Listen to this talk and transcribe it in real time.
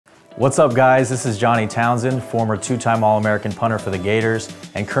What's up, guys? This is Johnny Townsend, former two-time All-American punter for the Gators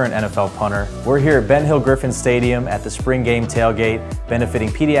and current NFL punter. We're here at Ben Hill Griffin Stadium at the Spring Game Tailgate, benefiting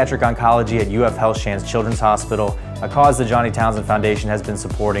pediatric oncology at UF Health Shands Children's Hospital, a cause the Johnny Townsend Foundation has been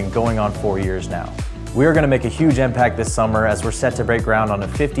supporting going on 4 years now. We are going to make a huge impact this summer as we're set to break ground on a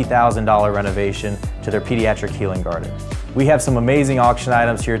 $50,000 renovation to their pediatric healing garden. We have some amazing auction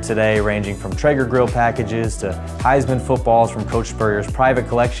items here today, ranging from Traeger grill packages to Heisman footballs from Coach Spurrier's private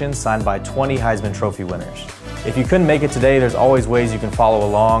collection signed by 20 Heisman Trophy winners. If you couldn't make it today, there's always ways you can follow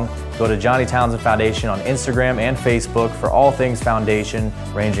along. Go to Johnny Townsend Foundation on Instagram and Facebook for all things foundation,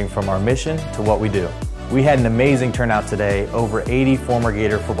 ranging from our mission to what we do. We had an amazing turnout today. Over 80 former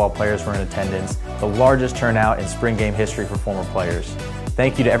Gator football players were in attendance, the largest turnout in spring game history for former players.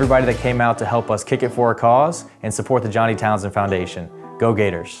 Thank you to everybody that came out to help us kick it for a cause and support the Johnny Townsend Foundation. Go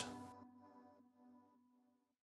Gators!